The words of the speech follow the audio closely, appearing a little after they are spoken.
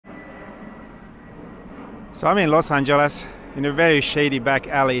So I'm in Los Angeles in a very shady back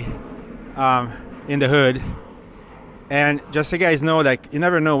alley in the hood. And just so you guys know, like, you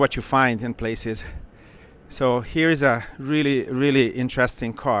never know what you find in places. So here's a really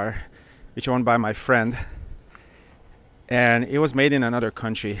interesting car which owned by my friend. And it was made in another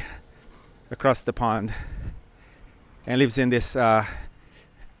country across the pond. And lives in this not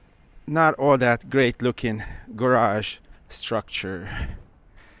all that great looking garage structure.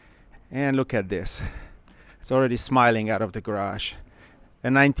 And look at this. It's already smiling out of the garage. A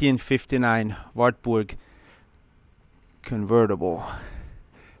 1959 Wartburg convertible.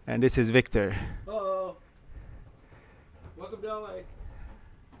 And this is Victor. Hello. Welcome to LA.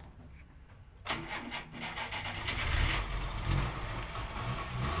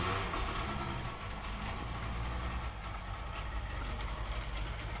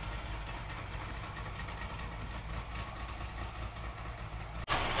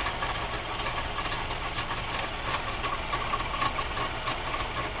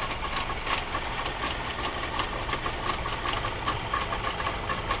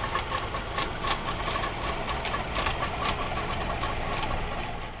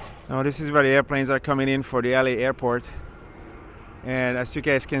 So this is where the airplanes are coming in for the LA airport. And as you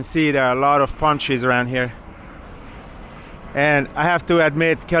guys can see, there are a lot of palm trees around here. And I have to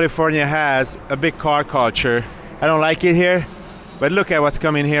admit, California has a big car culture. I don't like it here, but look at what's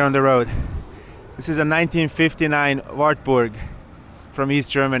coming here on the road. This is a 1959 Wartburg from East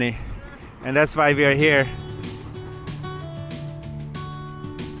Germany. And that's why we are here.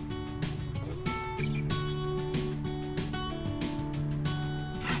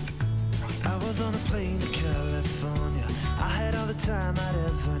 On a plane to California, I had all the time I'd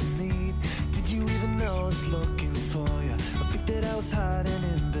ever need. Did you even know I was looking for you? I think that I was hiding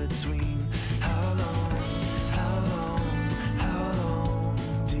in between. How long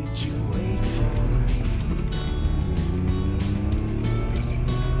did you wait for me?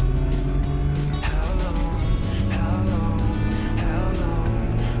 How long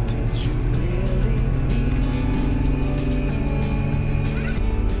did you really need?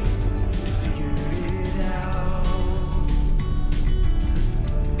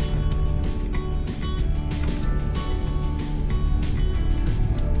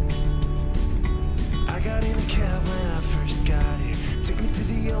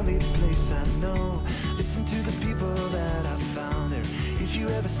 I know. Listen to the people that I found here. If you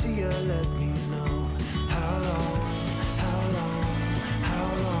ever see her, let me know. How long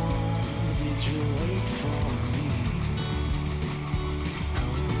did you wait for me?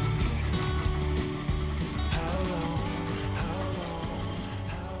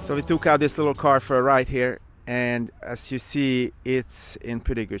 So we took out this little car for a ride here, and as you see, it's in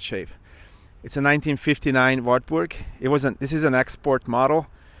pretty good shape. It's a 1959 Wartburg. This is an export model.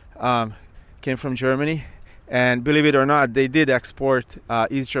 Came from Germany, and believe it or not, they did export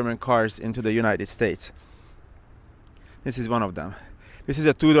East German cars into the United States. This is one of them. This is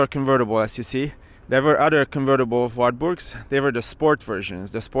a two-door convertible, as you see. There were other convertible Wartburgs. They were the sport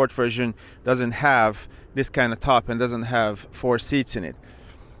versions. The sport version doesn't have this kind of top and doesn't have 4 seats in it.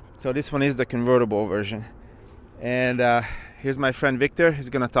 So this one is the convertible version. And here's my friend Victor. He's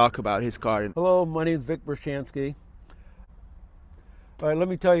gonna talk about his car. Hello, my name is Vic Bershansky. All right, let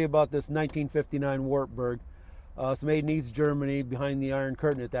me tell you about this 1959 Wartburg. It's made in East Germany behind the Iron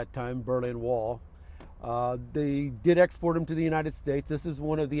Curtain at that time, Berlin Wall. They did export them to the United States. This is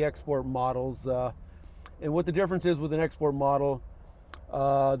one of the export models. And what the difference is with an export model,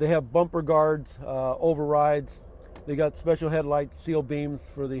 they have bumper guards, overrides. They got special headlights, seal beams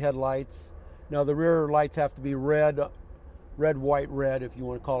for the headlights. Now the rear lights have to be red, white, red, if you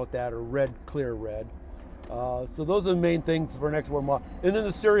want to call it that, or red, clear red. So those are the main things for an export model. And then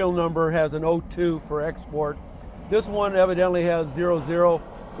the serial number has an 02 for export. This one evidently has 00,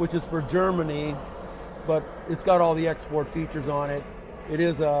 which is for Germany, but it's got all the export features on it. It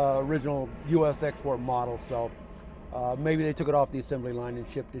is a original US export model, so maybe they took it off the assembly line and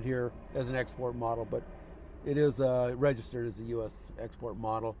shipped it here as an export model, but it is registered as a US export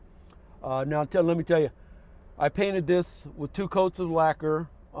model. Now let me tell you, I painted this with 2 coats of lacquer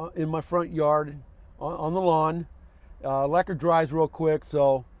in my front yard on the lawn. Lacquer dries real quick,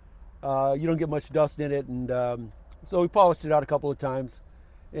 so you don't get much dust in it, and so we polished it out a couple of times,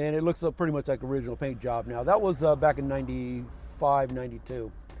 and it looks pretty much like original paint job now. That was back in 95,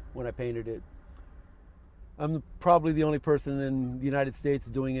 92 when I painted it. I'm probably the only person in the United States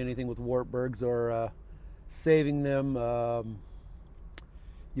doing anything with Wartburgs or saving them.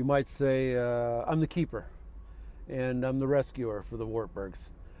 You might say I'm the keeper and I'm the rescuer for the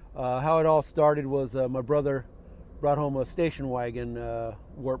Wartburgs. How it all started was my brother brought home a station wagon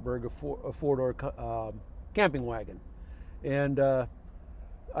Wartburg, a four-door camping wagon. And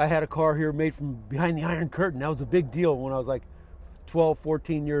I had a car here made from behind the Iron Curtain. That was a big deal when I was like 12,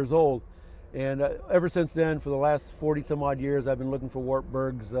 14 years old. And ever since then, for the last 40 some odd years, I've been looking for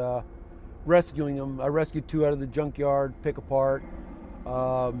Wartburgs, rescuing them. I rescued 2 out of the junkyard, pick apart.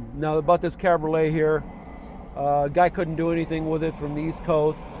 Now about this cabriolet here, guy couldn't do anything with it from the East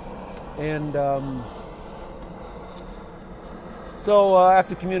Coast. And so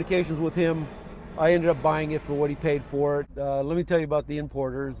after communications with him, I ended up buying it for what he paid for it. Let me tell you about the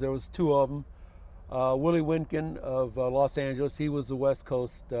importers. There was 2 of them. Willie Winkin of Los Angeles, he was the West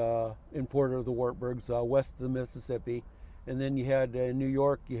Coast importer of the Wartburgs, west of the Mississippi. And then you had in New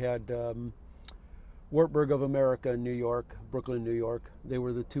York, you had Wartburg of America in New York, Brooklyn, New York. They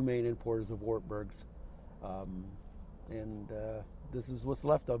were the 2 main importers of Wartburgs. And this is what's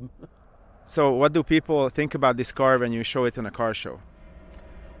left of them. So what do people think about this car when you show it in a car show?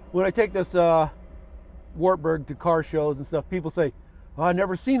 When I take this Wartburg to car shows and stuff, people say, oh, I've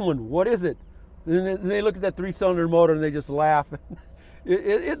never seen one, what is it? And they look at that 3-cylinder motor and they just laugh.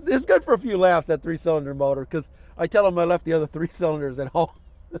 It's good for a few laughs, that 3-cylinder motor, because I tell them I left the other 3 cylinders at home.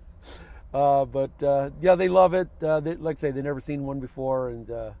 Yeah, they love it. Like I say, they've never seen one before,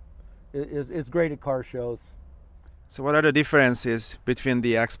 and it's great at car shows. So what are the differences between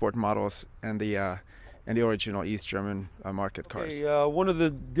the export models and the original East German market cars? Okay, one of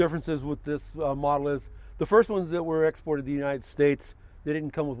the differences with this model is the first ones that were exported to the United States, they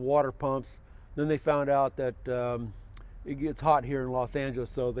didn't come with water pumps. Then they found out that it gets hot here in Los Angeles,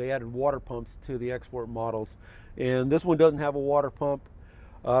 so they added water pumps to the export models. And this one doesn't have a water pump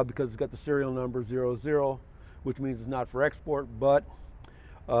because it's got the serial number 00, which means it's not for export, but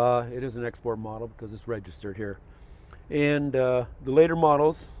it is an export model because it's registered here. And the later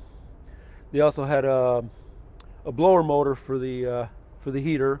models, they also had a blower motor for the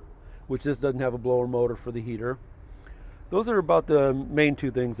heater, which this doesn't have a blower motor for the heater. Those are about the main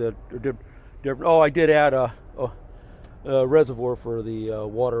 2 things that are different. Oh, I did add a reservoir for the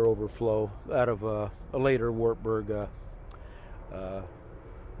water overflow out of a later Wartburg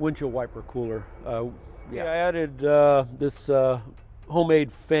windshield wiper cooler. Yeah, I added this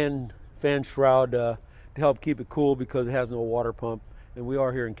homemade fan shroud to help keep it cool because it has no water pump. And we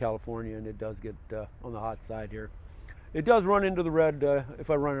are here in California, and it does get on the hot side here. It does run into the red if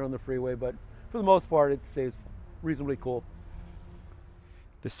I run it on the freeway, but for the most part, it stays reasonably cool.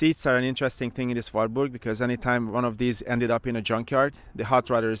 The seats are an interesting thing in this Wartburg because anytime one of these ended up in a junkyard, the hot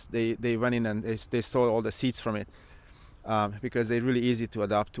rodders, they went in and they stole all the seats from it because they're really easy to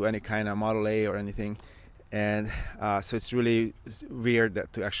adapt to any kind of Model A or anything. And so it's really weird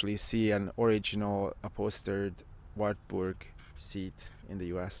to actually see an original upholstered Wartburg seat in the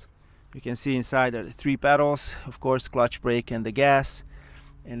US. You can see inside are the 3 pedals, of course, clutch, brake, and the gas.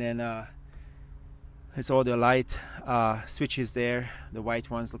 And then it's all the light switches there. The white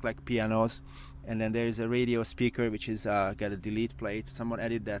ones look like pianos. And then there's a radio speaker, which is got a delete plate. Someone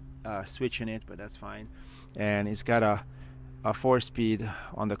added that switch in it, but that's fine. And it's got a 4-speed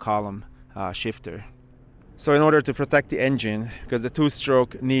on the column shifter. So in order to protect the engine, because the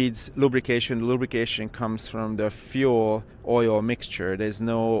 2-stroke needs lubrication, the lubrication comes from the fuel oil mixture. There's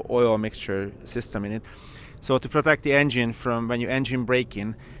no oil mixture system in it. So to protect the engine from when you engine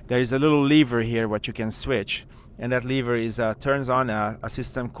braking, there is a little lever here what you can switch, and that lever is turns on a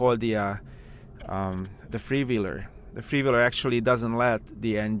system called the freewheeler. The freewheeler actually doesn't let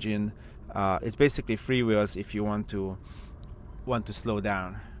the engine. It's basically freewheels if you want to slow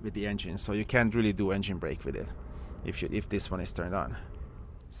down with the engine, so you can't really do engine brake with it if this one is turned on.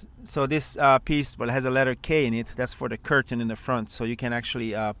 So this piece, well, has a letter K in it. That's for the curtain in the front, so you can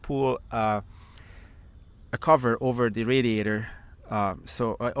actually pull a cover over the radiator,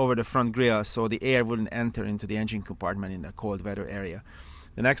 over the front grille, so the air wouldn't enter into the engine compartment in the cold weather area.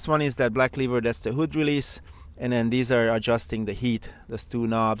 The next one is that black lever, that's the hood release, and then these are adjusting the heat. Those 2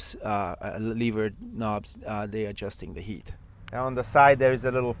 knobs, lever knobs, they're adjusting the heat. Now on the side there is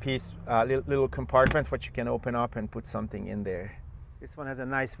a little piece, little compartment which you can open up and put something in there. This one has a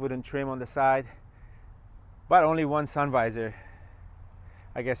nice wooden trim on the side, but only 1 sun visor.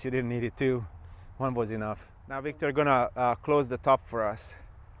 I guess you didn't need it 2. 1 was enough. Now Victor gonna close the top for us.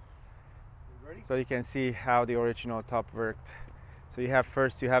 Ready? So you can see how the original top worked. So you have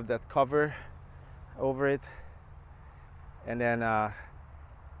first that cover over it, and then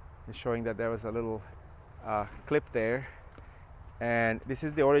it's showing that there was a little clip there. And this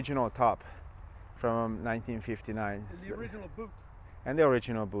is the original top from 1959. And the original boot. And the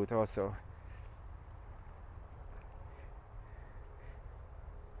original boot also.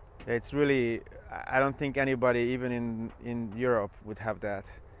 It's really, I don't think anybody even in Europe would have that.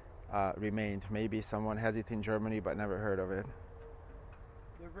 remained. Maybe someone has it in Germany but never heard of it.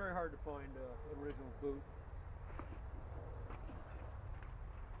 They're very hard to find, original boot.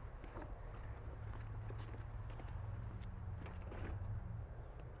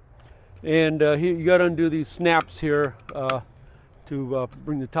 And here, you got to undo these snaps here to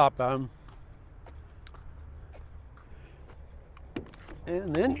bring the top on.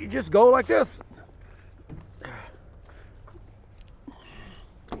 And then you just go like this.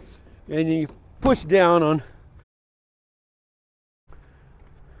 And you push down on.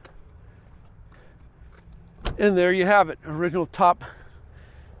 And there you have it, original top.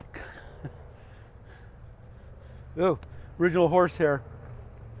 Oh, original horsehair.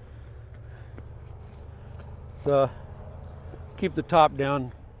 So keep the top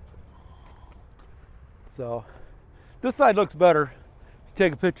down. So this side looks better.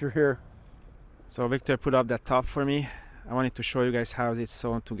 Take a picture here. So Victor put up that top for me. I wanted to show you guys how it's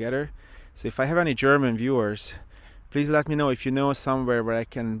sewn together. So if I have any German viewers, please let me know if you know somewhere where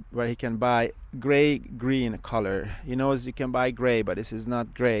he can buy gray green color. He knows you can buy gray, but this is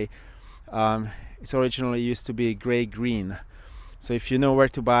not gray. It's originally used to be gray green. So if you know where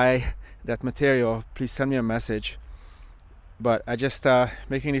to buy that material, please send me a message. But I just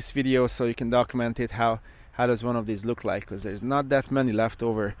making this video so you can document it. How does one of these look like, because there's not that many left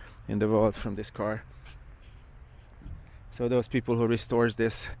over in the world from this car. So those people who restores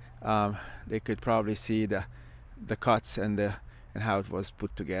this, they could probably see the cuts and how it was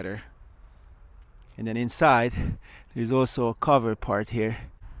put together. And then inside there's also a cover part here.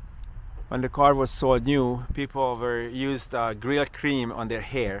 When the car was sold new, people used grill cream on their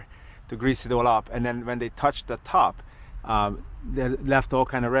hair to grease it all up, and then when they touched the top, they left all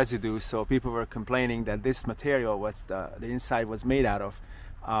kind of residue. So people were complaining that this material, what the inside was made out of,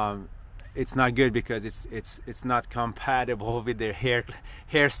 it's not good because it's not compatible with their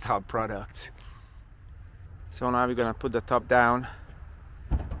hairstyle products. So now we're gonna put the top down.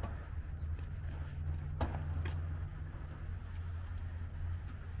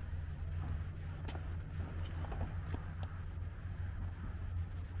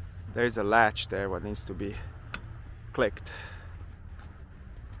 There's a latch there what needs to be clicked.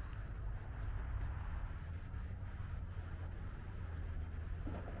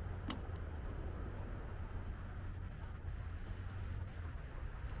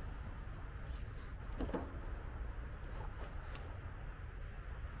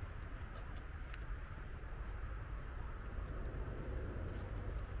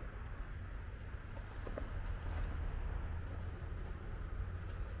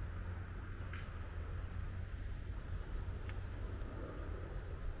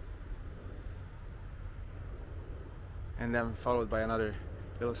 And then followed by another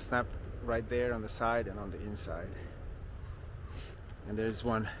little snap right there on the side and on the inside. And there's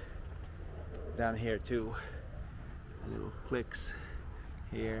one down here too. Little clicks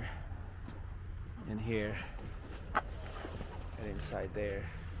here and here and inside there.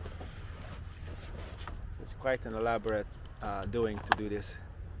 So it's quite an elaborate doing to do this.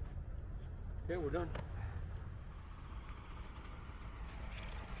 Okay, we're done.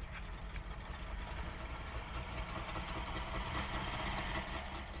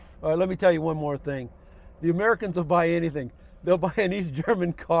 All right, let me tell you one more thing. The Americans will buy anything. They'll buy an East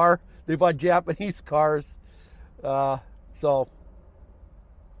German car. They buy Japanese cars. So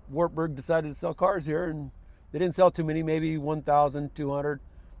Wartburg decided to sell cars here, and they didn't sell too many, maybe 1,200,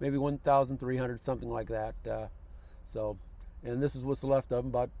 maybe 1,300, something like that. And this is what's left of them,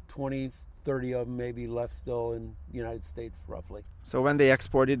 about 20, 30 of them maybe left still in the United States, roughly. So when they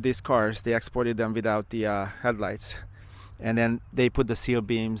exported these cars, they exported them without the headlights. And then they put the seal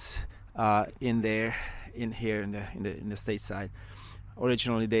beams in here in the stateside.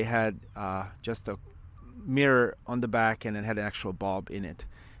 Originally they had just a mirror on the back and then had an actual bulb in it.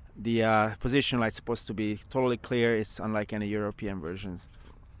 The position light's supposed to be totally clear. It's unlike any European versions.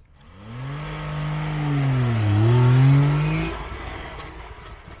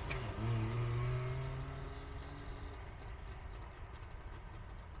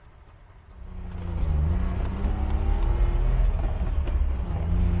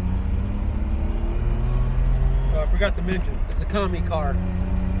 Forgot to mention, it's a commie car,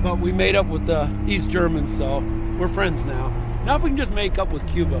 but we made up with the East Germans, so we're friends now. Now if we can just make up with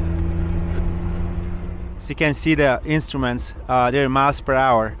Cuba. So you can see the instruments, they're miles per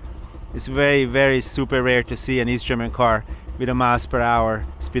hour. It's very, very super rare to see an East German car with a miles per hour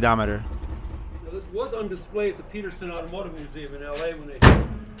speedometer. Now, this was on display at the Peterson Automotive Museum in LA when they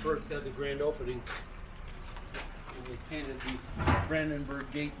first had the grand opening. And they painted the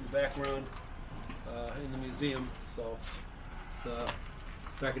Brandenburg Gate in the background in the museum. So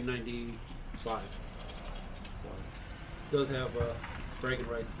it's back in '95. So it does have bragging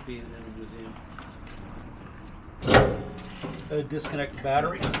rights to being in the museum. Disconnect the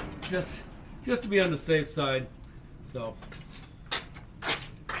battery just to be on the safe side. So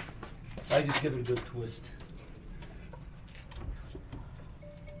I just give it a good twist.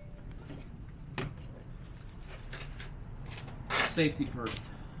 Safety first.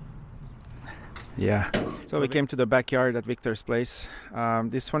 Yeah. So we came to the backyard at Victor's place.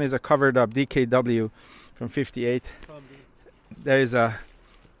 This one is a covered up DKW from '58. There is a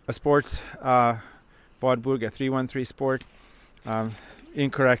sport Wartburg, a 313 Sport.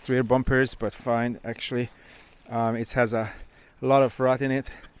 Incorrect rear bumpers, but fine actually. It has a lot of rot in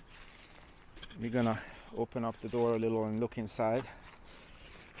it. We're gonna open up the door a little and look inside.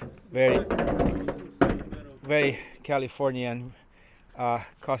 Very Californian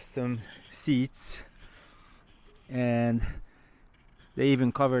custom seats, and they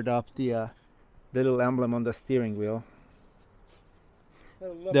even covered up the little emblem on the steering wheel.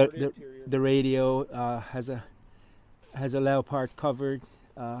 The radio has a leopard covered,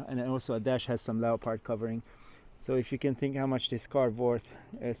 and then also a dash has some leopard covering. So if you can think how much this car worth,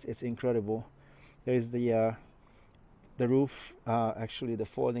 it's incredible. There is the roof, actually the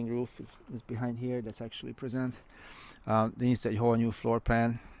folding roof is behind here. That's actually present. There needs a whole new floor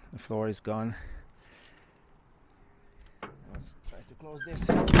plan. The floor is gone. Let's try to close this.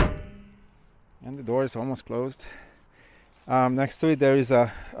 And the door is almost closed. Next to it there is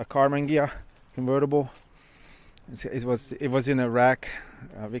a Carmangia convertible. It was in a rack.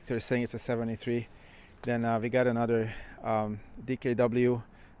 Victor is saying it's a '73. Then we got another DKW.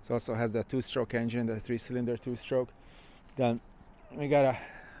 It also has the two-stroke engine, the 3-cylinder two-stroke. Then we got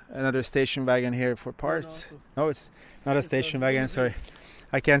another station wagon here for parts. No, it's not a station wagon, sorry.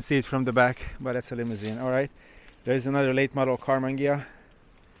 I can't see it from the back, but it's a limousine. All right. There is another late model Carmangia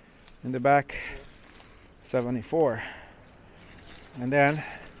in the back, '74. And then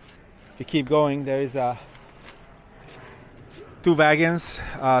if you keep going, there is two wagons,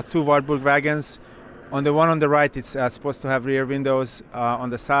 two Wartburg wagons. On the one on the right, it's supposed to have rear windows. On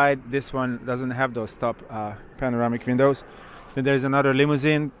the side, this one doesn't have those top panoramic windows. Then there's another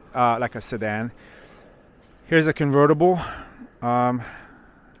limousine, like a sedan. Here's a convertible.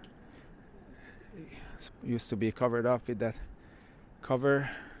 Used to be covered up with that cover.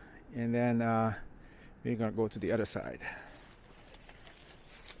 And then we're gonna go to the other side.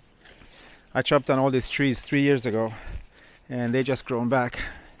 I chopped down all these trees 3 years ago, and they just grown back.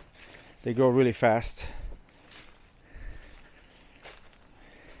 They grow really fast.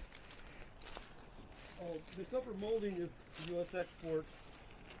 This upper molding is U.S. export.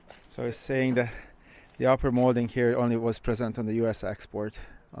 So it's saying that the upper molding here only was present on the U.S. export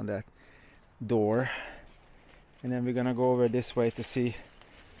on that door. And then we're gonna go over this way to see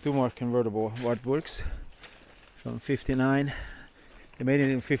two more convertible Wartburgs from '59. They made it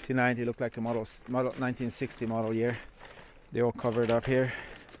in '59. They look like a model 1960 model year. They all covered up here.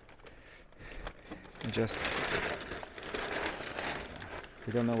 We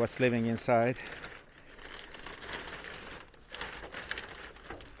don't know what's living inside.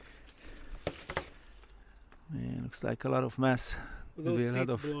 Man, looks like a lot of mess. Those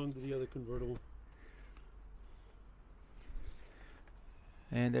seats belong to the other convertible.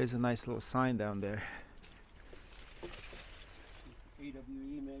 And there's a nice little sign down there.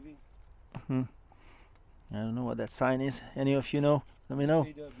 AWE maybe? I don't know what that sign is. Any of you know? Let me know.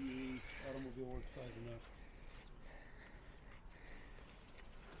 AWE, Automobile Works Size Enough.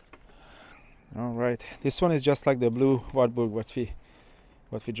 All right, this one is just like the blue Wartburg what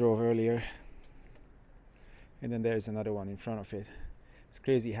we drove earlier. And then there's another one in front of it. It's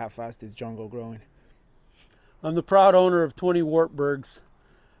crazy how fast this jungle growing. I'm the proud owner of 20 Wartburgs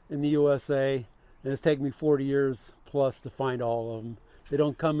in the USA, and it's taken me 40 years plus to find all of them. They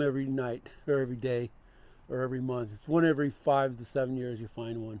don't come every night or every day or every month. It's one every 5 to 7 years you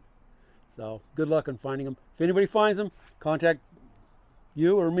find one. So good luck on finding them. If anybody finds them, contact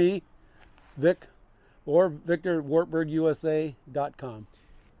you or me, Vic, or Victor at wartburgusa.com.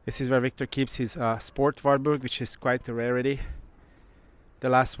 This is where Victor keeps his Sport Wartburg, which is quite a rarity. The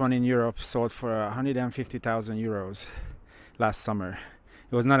last one in Europe sold for 150,000 euros last summer.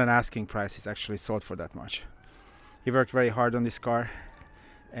 It was not an asking price, it's actually sold for that much. He worked very hard on this car,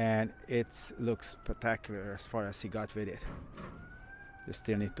 and it looks spectacular as far as he got with it. You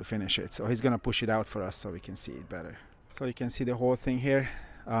still need to finish it, so he's gonna push it out for us so we can see it better. So you can see the whole thing here.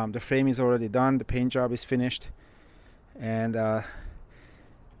 The frame is already done, the paint job is finished, and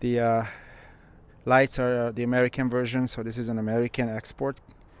the lights are the American version, so this is an American export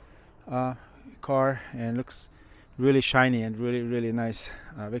car, and looks really shiny and really nice.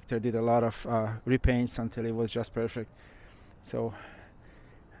 Victor did a lot of repaints until it was just perfect. So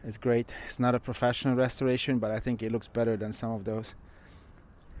it's great. It's not a professional restoration, but I think it looks better than some of those.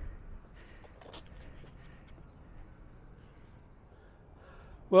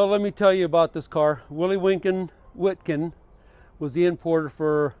 Well, let me tell you about this car. Willie Witkin was the importer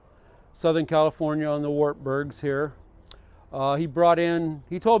for Southern California on the Wartburgs here. He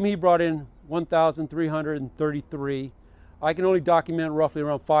told me he brought in 1,333. I can only document roughly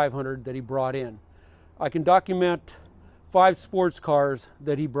around 500 that he brought in. I can document 5 sports cars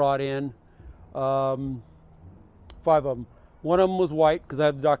that he brought in, 5 of them. One of them was white because I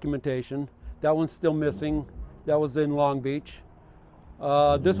have the documentation. That one's still missing. That was in Long Beach.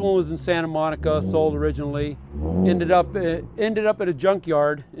 This one was in Santa Monica, sold originally. Ended up at a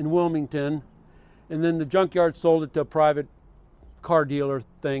junkyard in Wilmington, and then the junkyard sold it to a private car dealer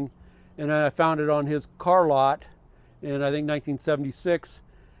thing, and then I found it on his car lot in I think 1976,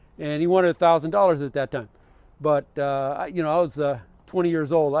 and he wanted $1,000 at that time. But you know, I was 20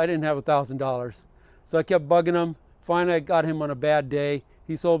 years old. I didn't have $1,000, so I kept bugging him. Finally, I got him on a bad day.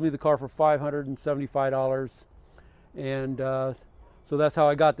 He sold me the car for $575, and so that's how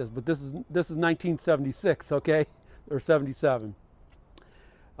I got this. But this is 1976, okay, or 77.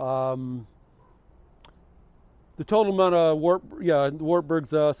 The total amount of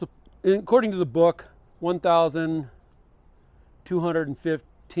Wartburgs, according to the book,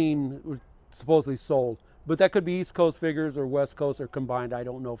 1,215 was supposedly sold. But that could be East Coast figures or West Coast or combined. I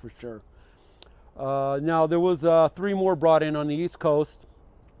don't know for sure. Now there was 3 more brought in on the East Coast.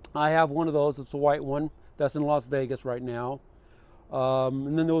 I have one of those. It's a white one. That's in Las Vegas right now.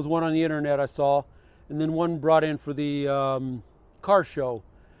 And then there was one on the internet I saw, and then one brought in for the car show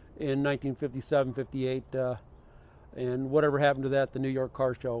in 1957, 58, and whatever happened to that, the New York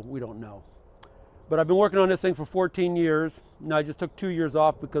car show, we don't know. But I've been working on this thing for 14 years. Now I just took 2 years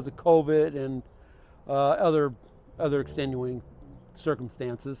off because of COVID and other extenuating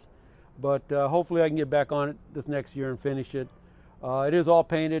circumstances. But hopefully I can get back on it this next year and finish it. It is all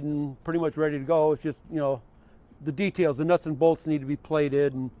painted and pretty much ready to go. It's just, you know, the details, the nuts and bolts need to be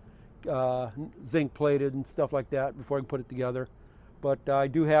plated and zinc plated and stuff like that before I can put it together. But I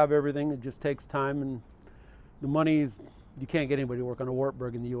do have everything. It just takes time, and the money is, you can't get anybody to work on a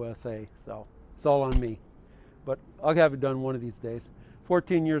Wartburg in the USA, so it's all on me. But I'll have it done one of these days.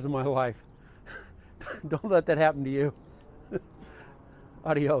 14 years of my life. Don't let that happen to you.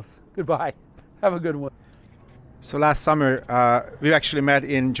 Adios. Goodbye. Have a good one. So last summer, we actually met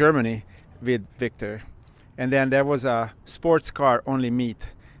in Germany with Victor. And then there was a sports car only meet.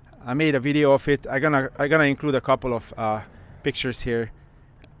 I made a video of it. I'm gonna include a couple of pictures here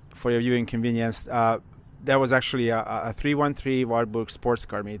for your viewing convenience. There was actually a 313 Wartburg sports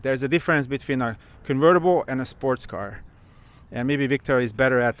car meet. There's a difference between a convertible and a sports car. And maybe Victor is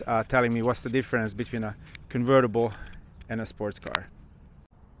better at telling me what's the difference between a convertible and a sports car.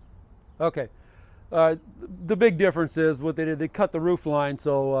 Okay. The big difference is what they did. They cut the roof line,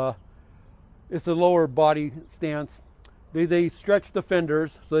 so it's a lower body stance. They stretched the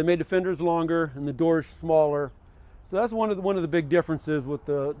fenders, so they made the fenders longer and the doors smaller. So that's one of the big differences with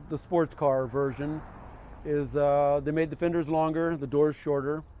the sports car version. Is they made the fenders longer, the doors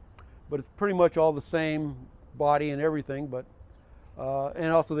shorter, but it's pretty much all the same body and everything. But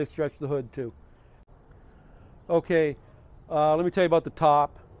and also they stretched the hood too. Okay, let me tell you about the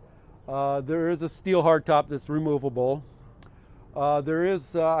top. There is a steel hardtop that's removable. I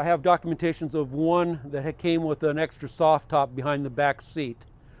have documentations of one that came with an extra soft top behind the back seat,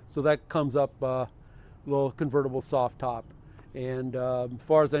 so that comes up a little convertible soft top. And as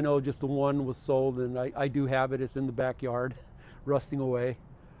far as I know, just the one was sold, and I do have it. It's in the backyard, rusting away.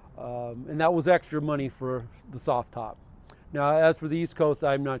 And that was extra money for the soft top. Now, as for the East Coast,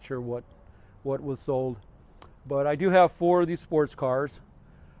 I'm not sure what was sold. But I do have 4 of these sports cars.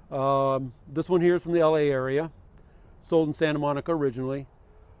 This one here is from the LA area, sold in Santa Monica originally.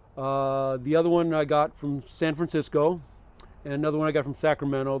 The other one I got from San Francisco, and another one I got from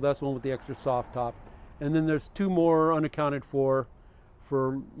Sacramento. That's the one with the extra soft top. And then there's 2 more unaccounted for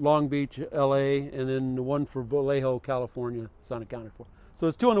Long Beach, LA, and then the one for Vallejo, California, is unaccounted for. So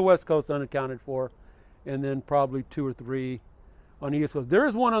there's 2 on the West Coast unaccounted for, and then probably 2 or 3 on the East Coast. There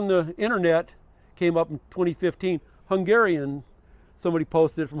is one on the internet, came up in 2015, Hungarian. Somebody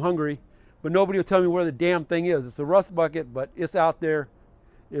posted it from Hungary, but nobody will tell me where the damn thing is. It's a rust bucket, but it's out there.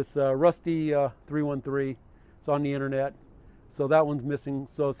 It's Rusty 313. It's on the internet. So that one's missing.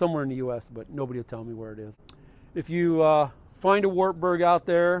 So somewhere in the U.S., but nobody will tell me where it is. If you find a Wartburg out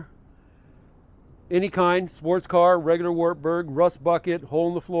there, any kind, sports car, regular Wartburg, rust bucket, hole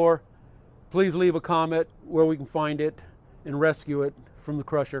in the floor, please leave a comment where we can find it and rescue it from the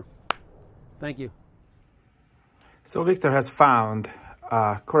crusher. Thank you. So Victor has found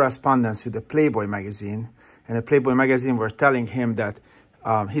correspondence with the Playboy magazine, and the Playboy magazine were telling him that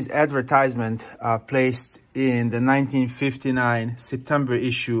his advertisement placed in the 1959 September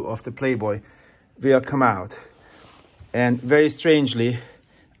issue of the Playboy will come out. And very strangely,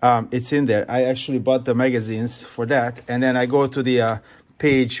 it's in there. I actually bought the magazines for that, and then I go to the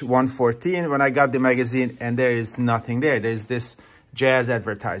page 114 when I got the magazine, and there is nothing there. There's this jazz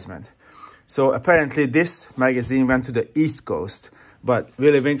advertisement. So apparently this magazine went to the East Coast, but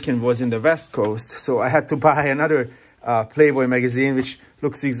Willie Winkin was in the West Coast, so I had to buy another Playboy magazine, which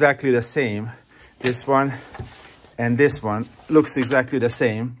looks exactly the same. This one and this one looks exactly the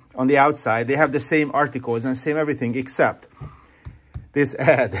same. On the outside, they have the same articles and same everything except this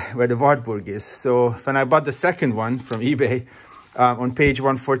ad where the Wartburg is. So when I bought the second one from eBay, on page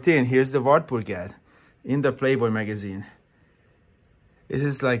 114, here's the Wartburg ad in the Playboy magazine. It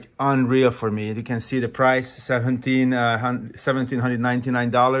is like unreal for me. You can see the price,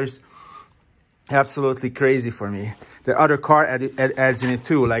 $1,799. Absolutely crazy for me. The other car ads in it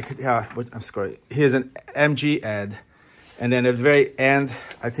too, like, I'm sorry, here's an MG ad. And then at the very end,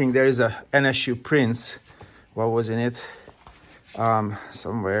 I think there is a NSU Prince. What was in it?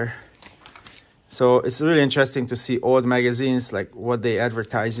 Somewhere. So it's really interesting to see old magazines, like what they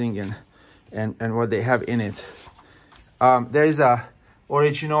advertising and what they have in it. There is a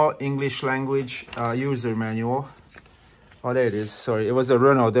original English language user manual. Oh, there it is. Sorry, it was a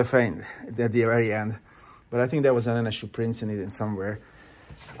Renault Define at the very end. But I think there was an NSU Prince in it somewhere.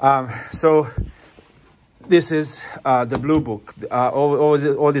 So this is the blue book.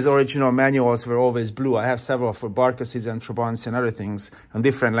 All these original manuals were always blue. I have several for Barcases and Trabants and other things in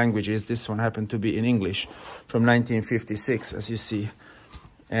different languages. This one happened to be in English from 1956, as you see.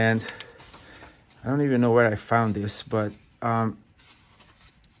 And I don't even know where I found this, but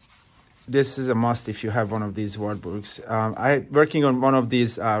this is a must if you have one of these Wartburgs. I'm working on one of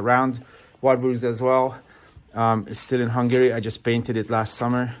these round Wartburgs as well. It's still in Hungary. I just painted it last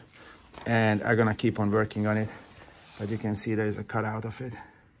summer, and I'm gonna keep on working on it. But you can see there is a cutout of it.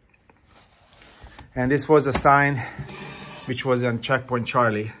 And this was a sign which was on Checkpoint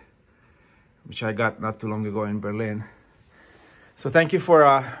Charlie, which I got not too long ago in Berlin. So thank you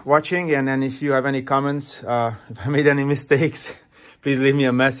for watching, and then if you have any comments, if I made any mistakes, please leave me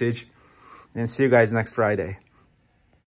a message, and see you guys next Friday.